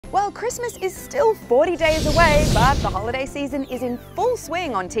Well, Christmas is still 40 days away, but the holiday season is in full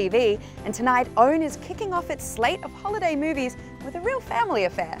swing on TV, and tonight OWN is kicking off its slate of holiday movies with a real family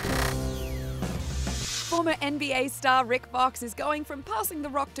affair. Former NBA star Rick Fox is going from passing the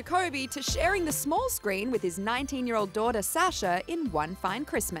rock to Kobe to sharing the small screen with his 19-year-old daughter Sasha in One Fine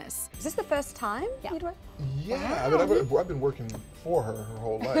Christmas. Is this the first time you'd work? Yeah, wow. I mean, I've been working for her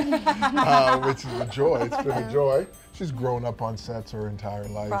whole life, which is a joy. It's been a joy. She's grown up on sets her entire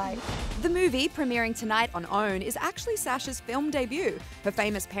life. Right. The movie, premiering tonight on OWN, is actually Sasha's film debut. Her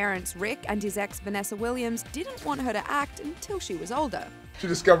famous parents, Rick and his ex, Vanessa Williams, didn't want her to act until she was older. She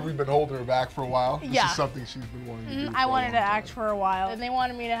discovered we've been holding her back for a while. Yeah. This is something she's been wanting to do. I wanted to act for a while, and they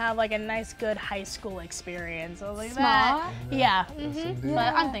wanted me to have like a nice, good high school experience. I was like, that. Yeah.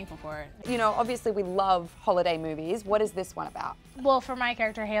 But I'm thankful for it. You know, obviously we love holiday movies. What is this one about? Well, for my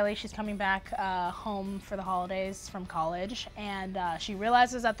character Haley, she's coming back home for the holidays from college, and she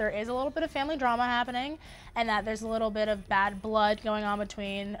realizes that there is a little bit of family drama happening, and that there's a little bit of bad blood going on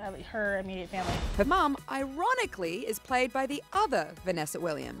between her immediate family. Her mom, ironically, is played by the other Vanessa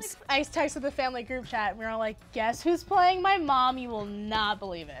Williams. I texted the family group chat, and we were all like, guess who's playing my mom? You will not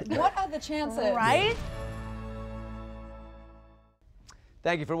believe it. What are the chances? Right?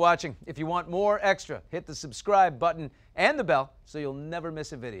 Thank you for watching. If you want more extra, hit the subscribe button and the bell so you'll never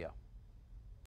miss a video.